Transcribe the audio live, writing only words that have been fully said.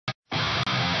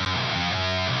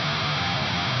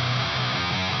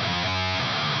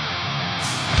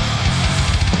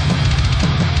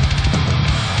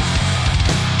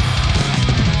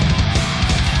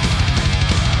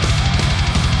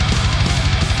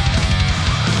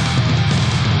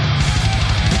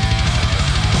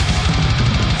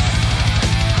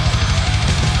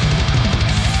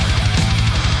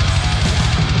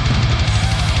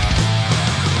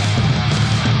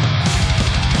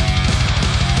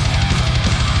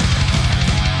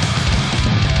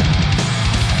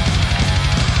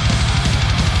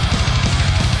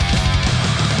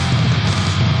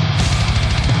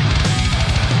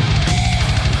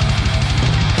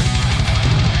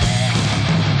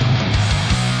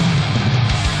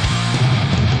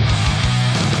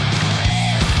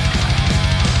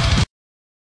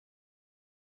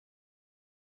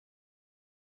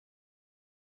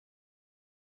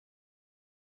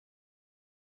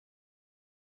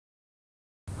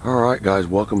Alright guys,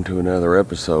 welcome to another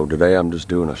episode. Today I'm just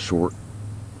doing a short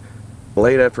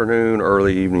late afternoon,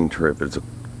 early evening trip. It's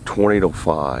 20 to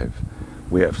 5.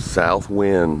 We have south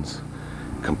winds,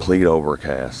 complete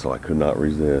overcast, so I could not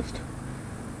resist.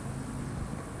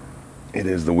 It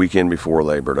is the weekend before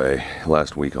Labor Day,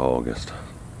 last week of August.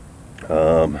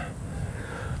 I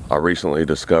recently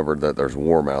discovered that there's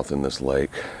warmouth in this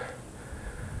lake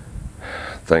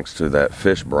thanks to that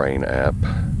Fish Brain app,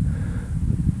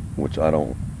 which I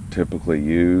don't typically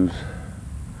use,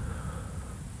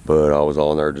 but I was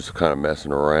on there just kind of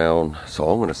messing around, so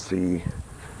I'm going to see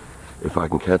if I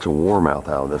can catch a warmouth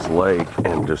out of this lake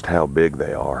and just how big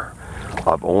they are.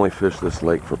 I've only fished this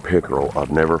lake for pickerel.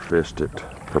 I've never fished it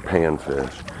for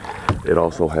panfish. It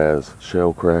also has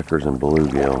shellcrackers and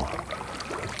bluegill,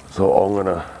 so I'm going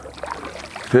to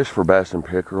fish for bass and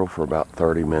pickerel for about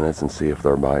 30 minutes and see if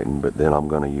they're biting, but then I'm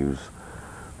going to use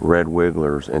red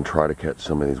wigglers and try to catch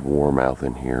some of these warmouth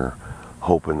in here,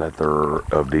 hoping that they're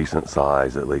of decent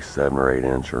size, at least 7 or 8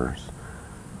 inchers.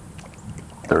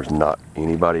 There's not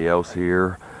anybody else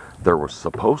here. There was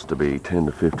supposed to be 10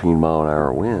 to 15 mile an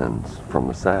hour winds from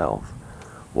the south.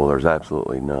 Well, there's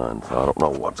absolutely none, so I don't know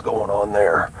what's going on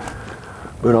there.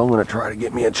 But I'm going to try to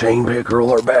get me a chain pickerel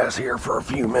or bass here for a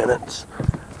few minutes,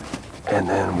 and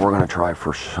then we're going to try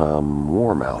for some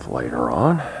warmouth later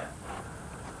on.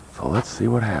 So let's see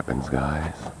what happens,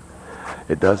 guys.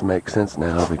 It does make sense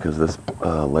now because this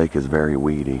lake is very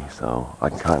weedy, so I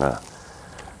can kind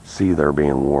of see there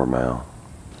being warmouth.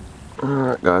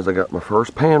 Alright guys, I got my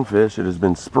first panfish. It has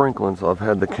been sprinkling, so I've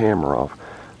had the camera off.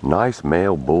 Nice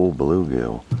male bull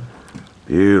bluegill.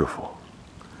 Beautiful.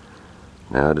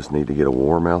 Now I just need to get a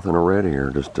warmouth and a red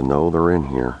ear just to know they're in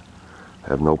here. I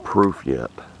have no proof yet,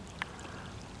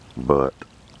 but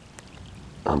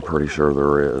I'm pretty sure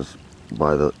there is.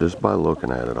 Just by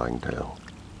looking at it, I can tell.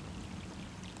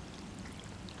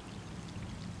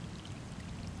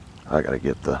 I gotta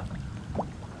get the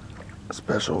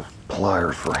special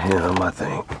pliers for him, I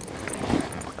think.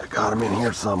 I got him in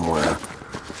here somewhere.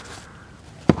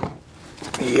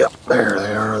 Yep, there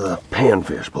they are, the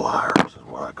panfish pliers is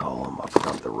what I call them. I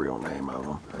forgot the real name of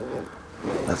them.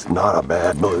 That's not a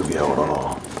bad bluegill at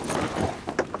all.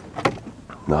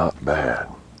 Not bad.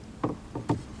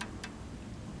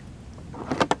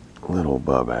 Little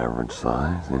above average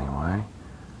size anyway.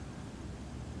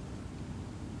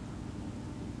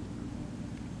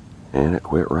 And it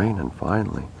quit raining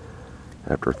finally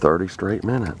after 30 straight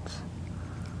minutes.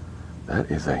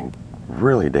 That is a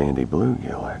really dandy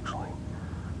bluegill, actually.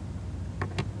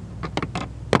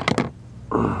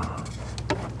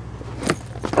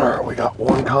 Alright, we got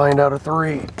one kind out of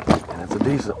 3, and it's a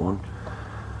decent one.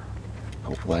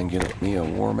 Hopefully I can get me a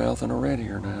warmouth and a red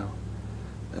ear now.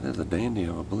 That is a dandy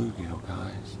of a bluegill,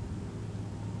 guys.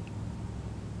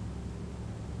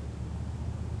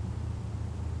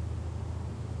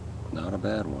 Not a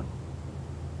bad one.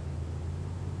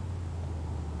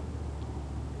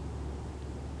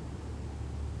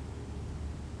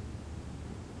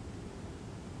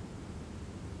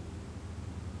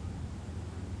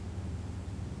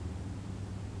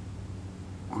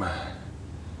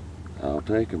 I'll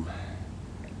take him.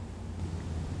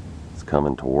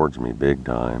 Coming towards me big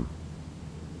time.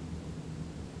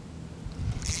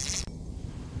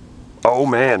 Oh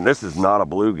man, this is not a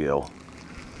bluegill.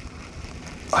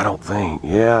 I don't think.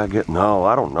 Yeah, no,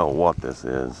 I don't know what this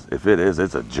is. If it is,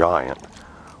 it's a giant.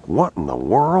 What in the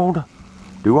world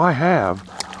do I have?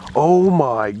 Oh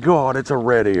my God, it's a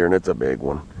red ear and it's a big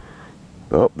one.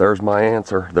 Oh, there's my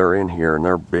answer. They're in here and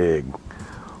they're big.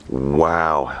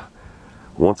 Wow.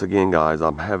 Once again, guys,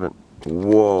 I'm having,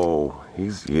 whoa.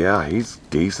 He's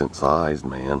decent sized,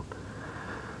 man.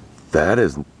 That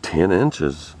is 10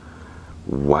 inches.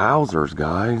 Wowzers,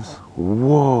 guys.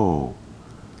 Whoa.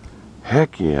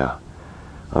 Heck yeah.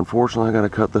 Unfortunately, I got to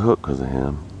cut the hook because of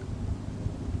him.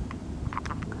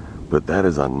 But that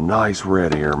is a nice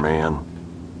red ear, man.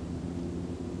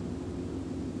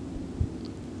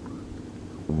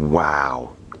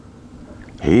 Wow.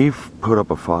 He put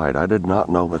up a fight. I did not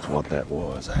know that's what that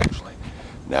was, actually.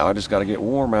 Now I just got to get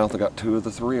warmouth. I got 2 of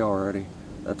the 3 already.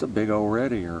 That's a big old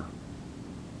red ear.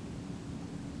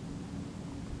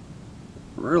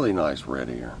 Really nice red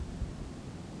ear.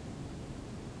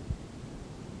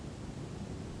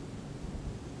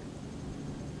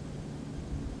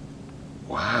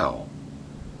 Wow.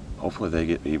 Hopefully they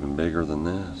get even bigger than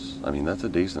this. I mean, that's a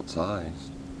decent size.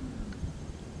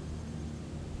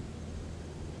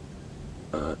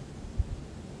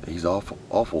 He's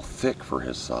awful thick for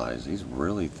his size. He's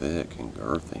really thick and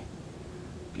girthy.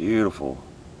 Beautiful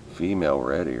female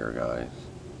red ear, guys.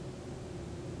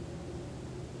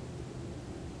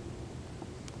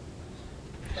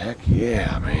 Heck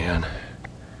yeah, man.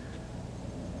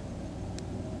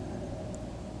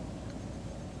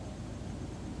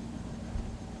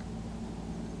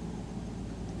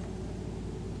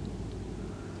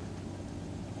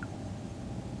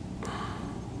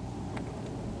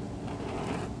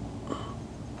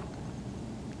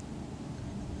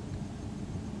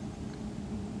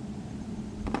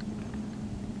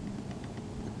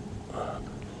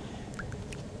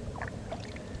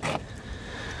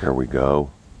 Here we go.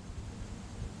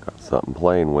 Got something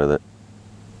playing with it.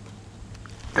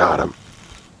 Got him.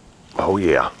 Oh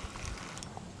yeah.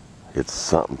 It's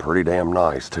something pretty damn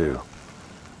nice too.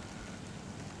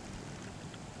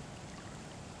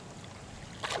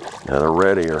 Another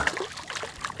red ear.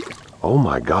 Oh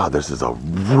my God, this is a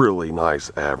really nice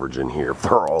average in here.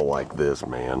 They're all like this,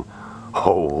 man.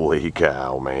 Holy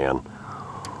cow, man.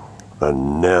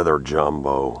 Another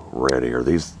jumbo red ear.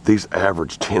 These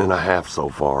average 10.5 so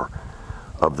far.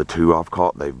 Of the two I've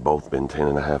caught, they've both been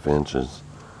 10.5 inches.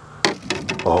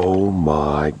 Oh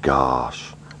my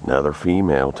gosh. Another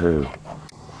female too.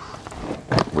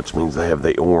 Which means they have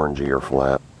the orange ear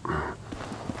flap.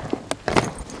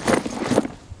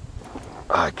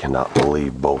 I cannot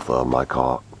believe both of them I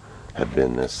caught have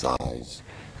been this size.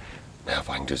 Now if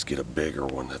I can just get a bigger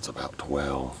one that's about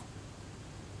 12.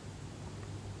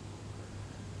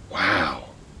 Wow.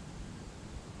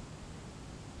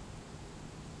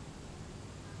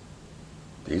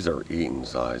 These are eating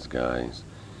size, guys.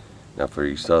 Now for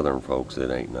you southern folks,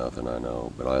 it ain't nothing, I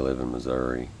know, but I live in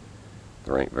Missouri.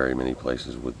 There ain't very many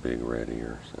places with big red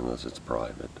ears, unless it's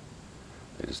private.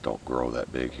 They just don't grow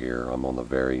that big here. I'm on the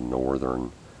very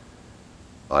northern,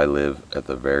 I live at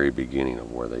the very beginning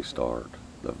of where they start.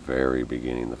 The very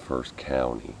beginning, the first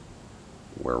county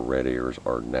where red ears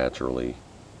are naturally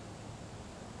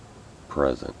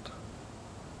present.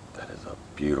 That is a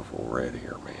beautiful red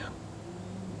ear, man.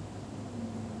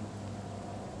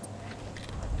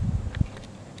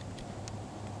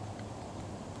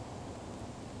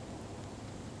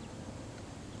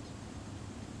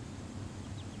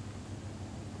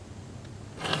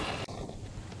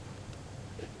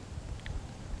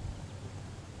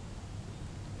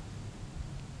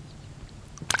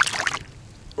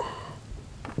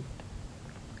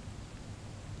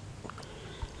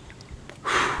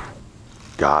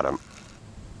 Got him.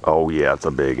 Oh yeah, it's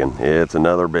a big one. It's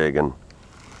another big one.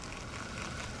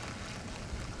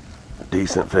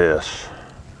 Decent fish.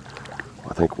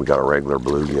 I think we got a regular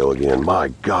bluegill again. My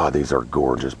God, these are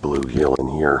gorgeous bluegill in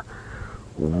here.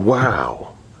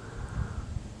 Wow.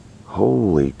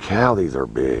 Holy cow, these are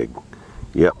big.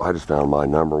 Yep, I just found my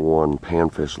 #1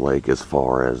 panfish lake as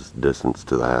far as distance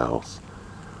to the house.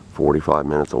 45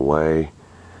 minutes away.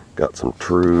 Got some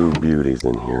true beauties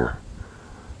in here.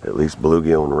 At least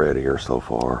bluegill and red ear so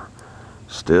far.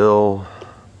 Still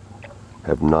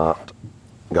have not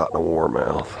gotten a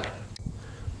warmouth,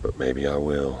 but maybe I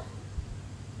will.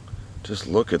 Just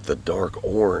look at the dark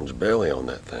orange belly on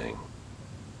that thing.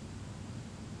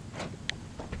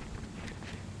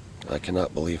 I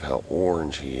cannot believe how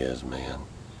orange he is, man.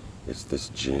 It's this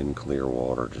gin clear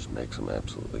water just makes him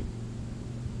absolutely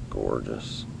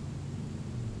gorgeous.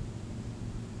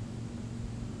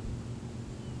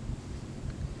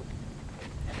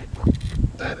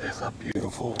 That is a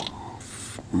beautiful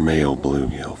male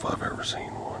bluegill if I've ever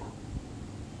seen one.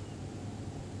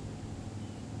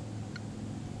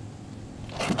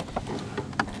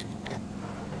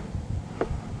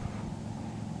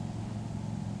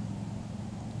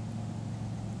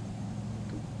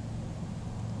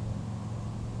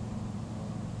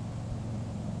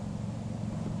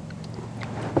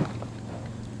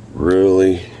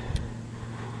 Really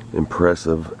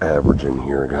impressive average in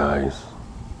here, guys.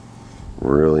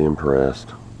 Really impressed.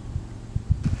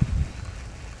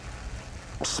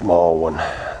 Small one.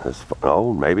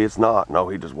 Oh, maybe it's not. No,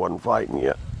 he just wasn't fighting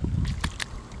yet.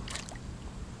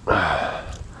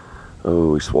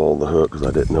 Oh, he swallowed the hook because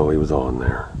I didn't know he was on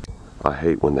there. I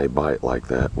hate when they bite like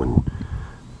that, when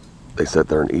they sit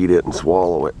there and eat it and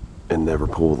swallow it and never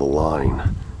pull the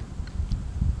line.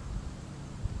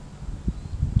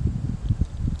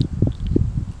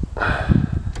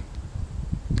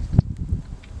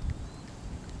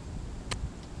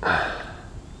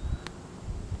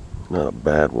 Not a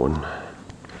bad one.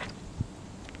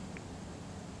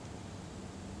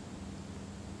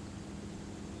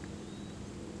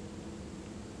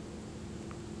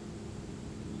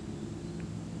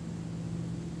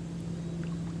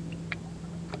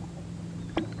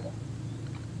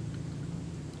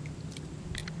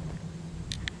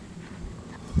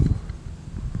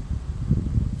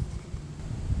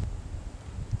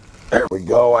 There we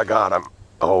go, I got him.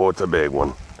 Oh, it's a big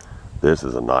one. This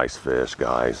is a nice fish,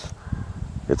 guys.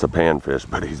 It's a panfish,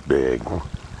 but he's big.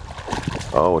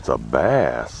 Oh, it's a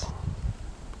bass.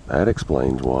 That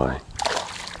explains why.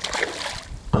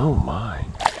 Oh my.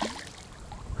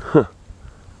 Huh.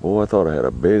 Boy, I thought I had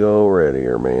a big old red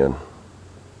ear, man.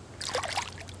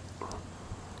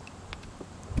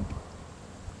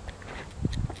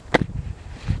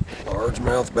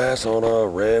 Largemouth bass on a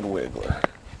red wiggler.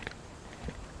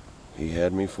 He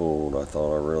had me fooled. I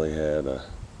thought I really had a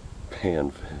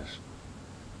panfish.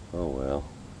 Oh well,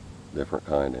 different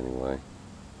kind anyway.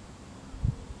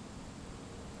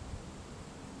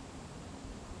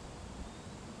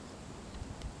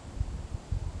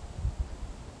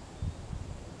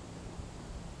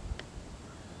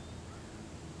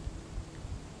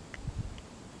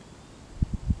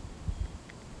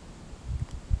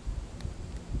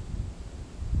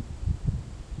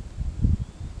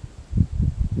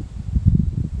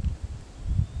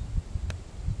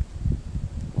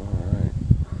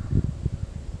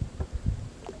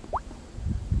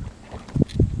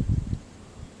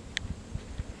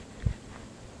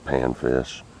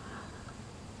 Panfish.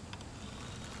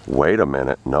 Wait a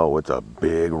minute. No, it's a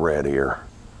big red ear.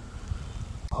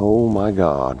 Oh my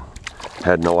God.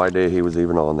 Had no idea he was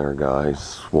even on there, guys.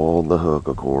 Swallowed the hook,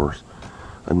 of course.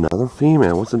 Another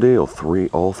female. What's the deal?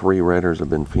 All three red ears have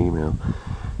been female.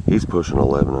 He's pushing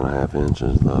 11.5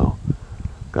 inches though.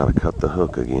 Gotta cut the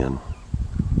hook again.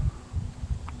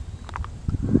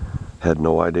 Had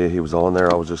no idea he was on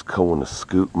there. I was just going to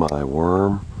scoop my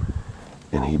worm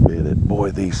and he bit it. Boy,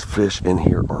 these fish in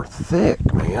here are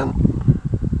thick, man.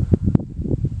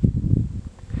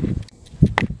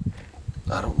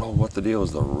 I don't know what the deal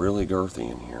is. They're really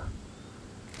girthy in here.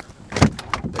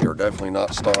 They are definitely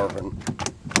not starving.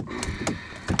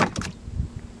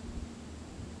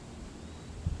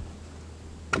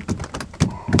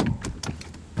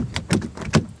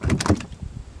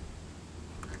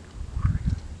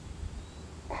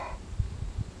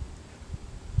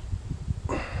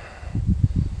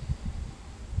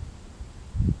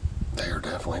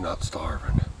 Definitely not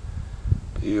starving.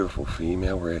 Beautiful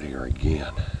female red ear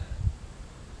again.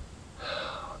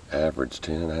 Average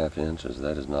 10.5 inches.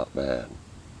 That is not bad.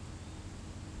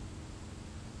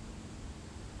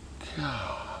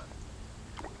 God.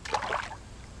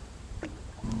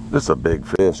 This is a big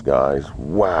fish, guys.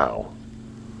 Wow.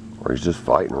 Or he's just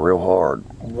fighting real hard.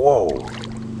 Whoa.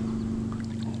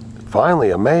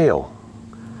 Finally a male.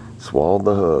 Swallowed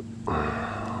the hook.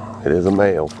 It is a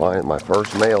male. Fine, my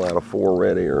first male out of 4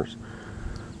 red ears.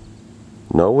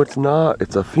 No, it's not.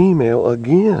 It's a female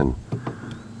again.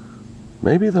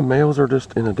 Maybe the males are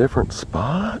just in a different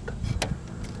spot.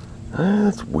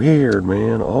 That's weird,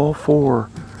 man. All 4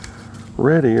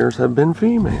 red ears have been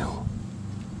female.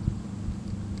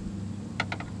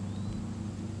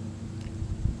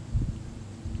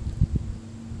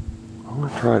 I'm going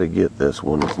to try to get this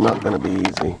one. It's not going to be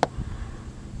easy.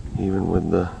 Even with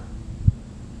the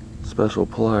special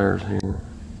pliers here.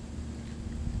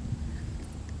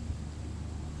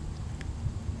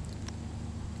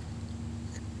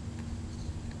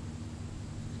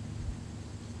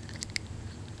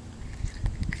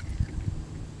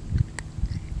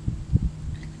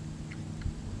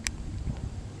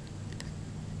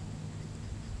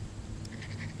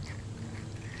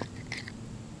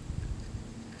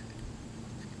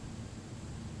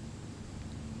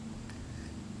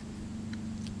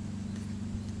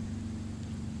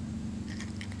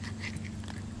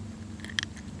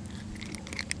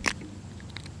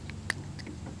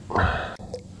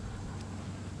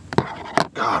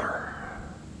 Got her.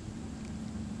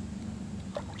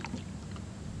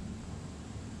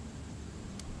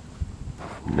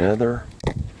 Another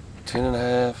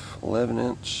 10.5, 11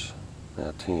 inch,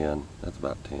 now 10, that's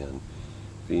about 10.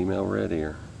 Female red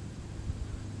ear.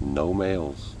 No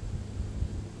males.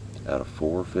 Out of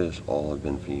 4 fish, all have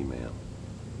been female.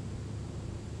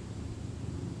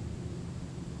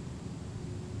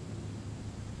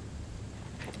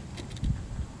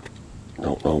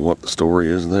 Don't know what the story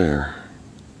is there.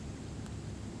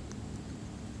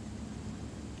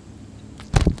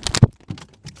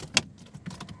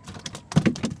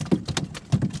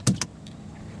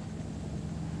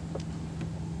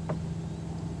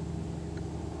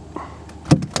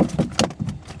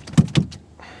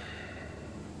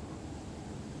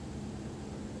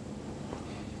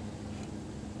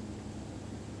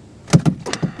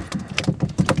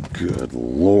 Good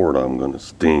Lord, I'm gonna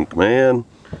stink, man.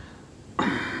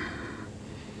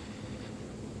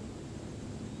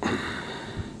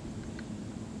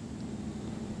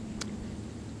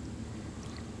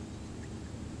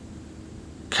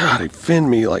 God, he finned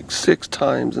me like 6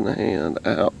 times in the hand.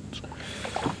 Ouch.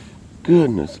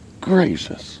 goodness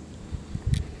gracious.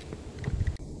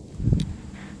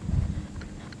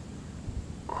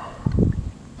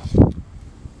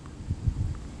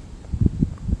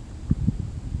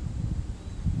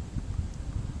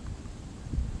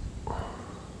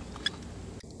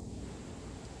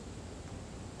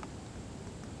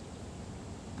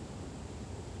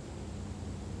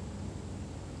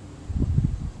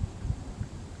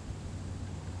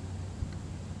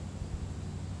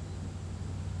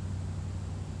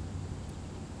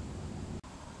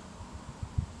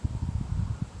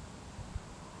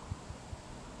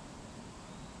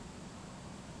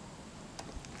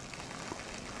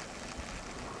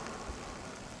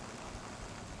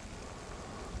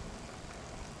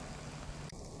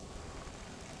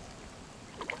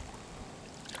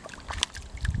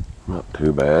 Not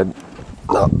too bad.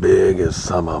 Not big as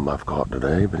some of them I've caught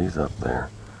today, but he's up there.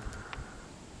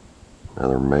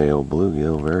 Another male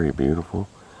bluegill, very beautiful.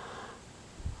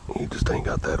 He just ain't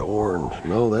got that orange.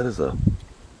 No, that is a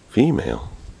female.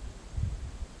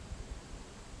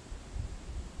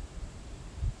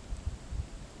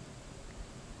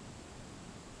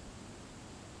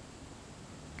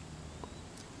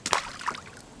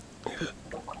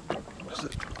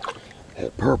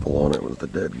 Had purple on it, was the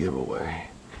dead giveaway.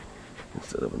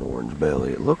 Instead of an orange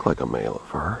belly. It looked like a male at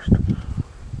first.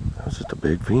 That was just a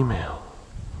big female.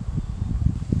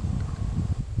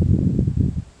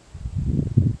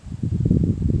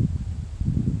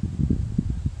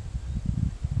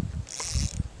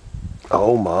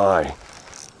 Oh my.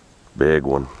 Big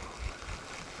one.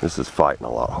 This is fighting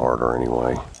a lot harder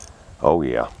anyway. Oh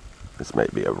yeah. This may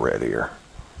be a red ear.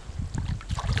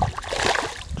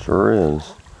 Sure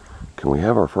is. Can we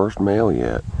have our first male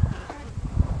yet?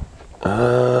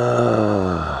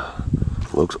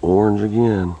 Looks orange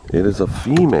again. It is a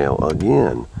female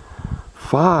again.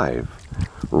 5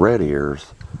 red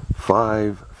ears,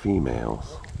 5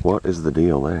 females. What is the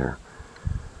deal there?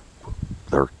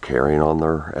 They're carrying on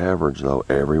their average though,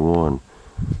 every one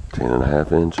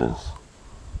 10.5 inches.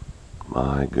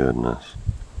 My goodness.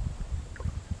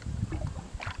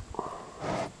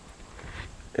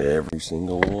 Every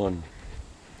single one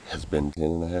has been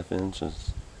 10.5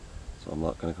 inches. So I'm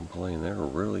not going to complain. They're a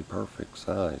really perfect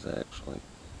size, actually.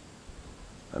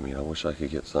 I mean, I wish I could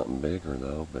get something bigger,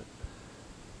 though, but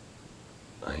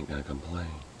I ain't going to complain.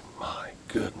 My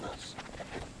goodness.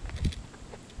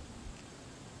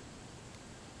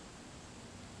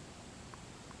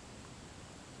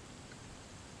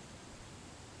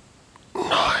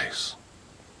 Nice.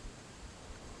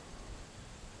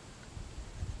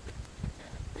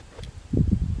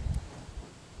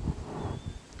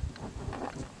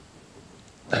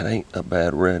 That ain't a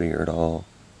bad red ear at all.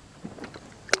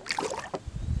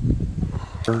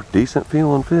 They're decent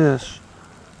feeling fish.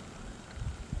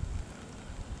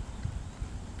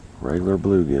 Regular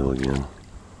bluegill again.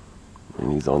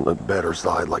 And he's on the better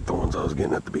side like the ones I was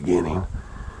getting at the beginning.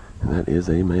 And that is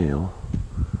a male.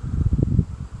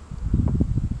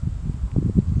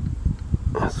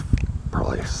 That's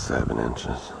probably 7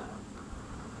 inches.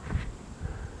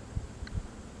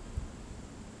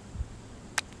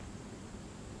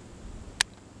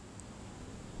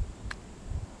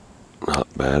 Not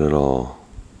bad at all.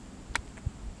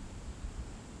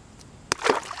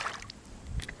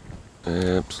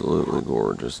 Absolutely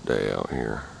gorgeous day out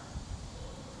here.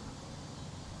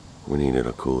 We needed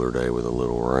a cooler day with a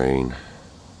little rain.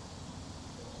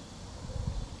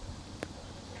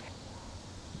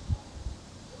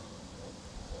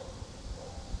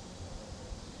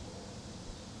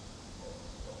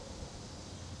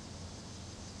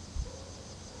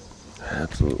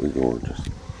 Absolutely gorgeous.